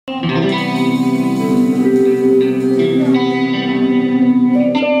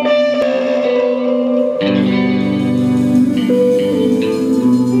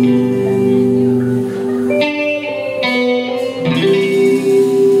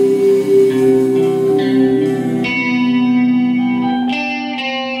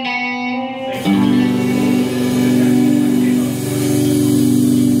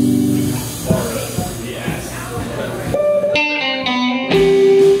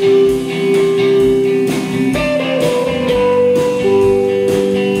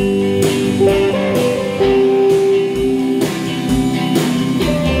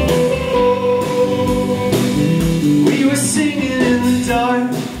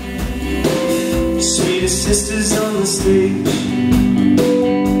Sisters on the stage.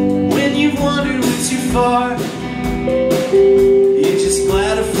 When you've wandered way too far, you're just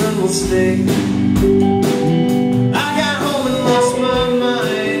glad a friend will stay. I got home and lost my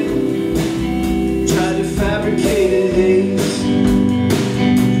mind, tried to fabricate a haze,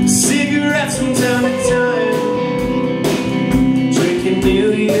 cigarettes from time to time, drinking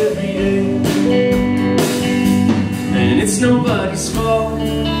nearly every day. And it's nobody's fault,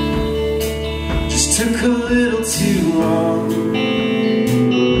 took a little too long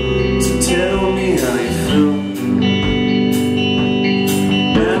to tell me how you feel.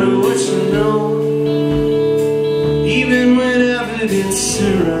 No matter what you know, even when evidence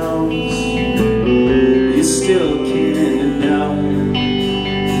surrounds, you're still a kid in the doubt.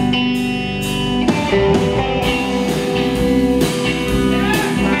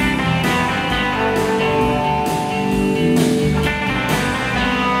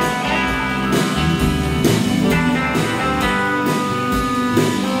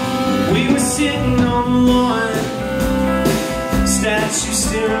 Sitting on the lawn, statue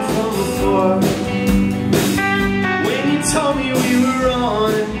staring from afar. When you told me we were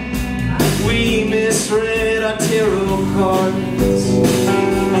on, we misread our tarot cards.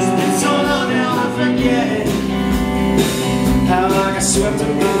 It's been so long now I forget how I got swept up in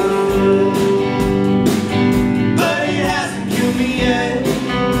the hood. But it hasn't killed me yet.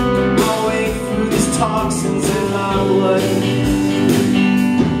 I'll wait through these toxins in my blood.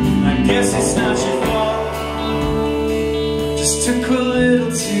 Guess it's not your fault, just took a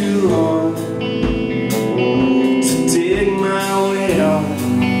little too long to dig my way out.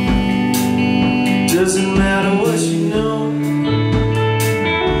 Doesn't matter what you know,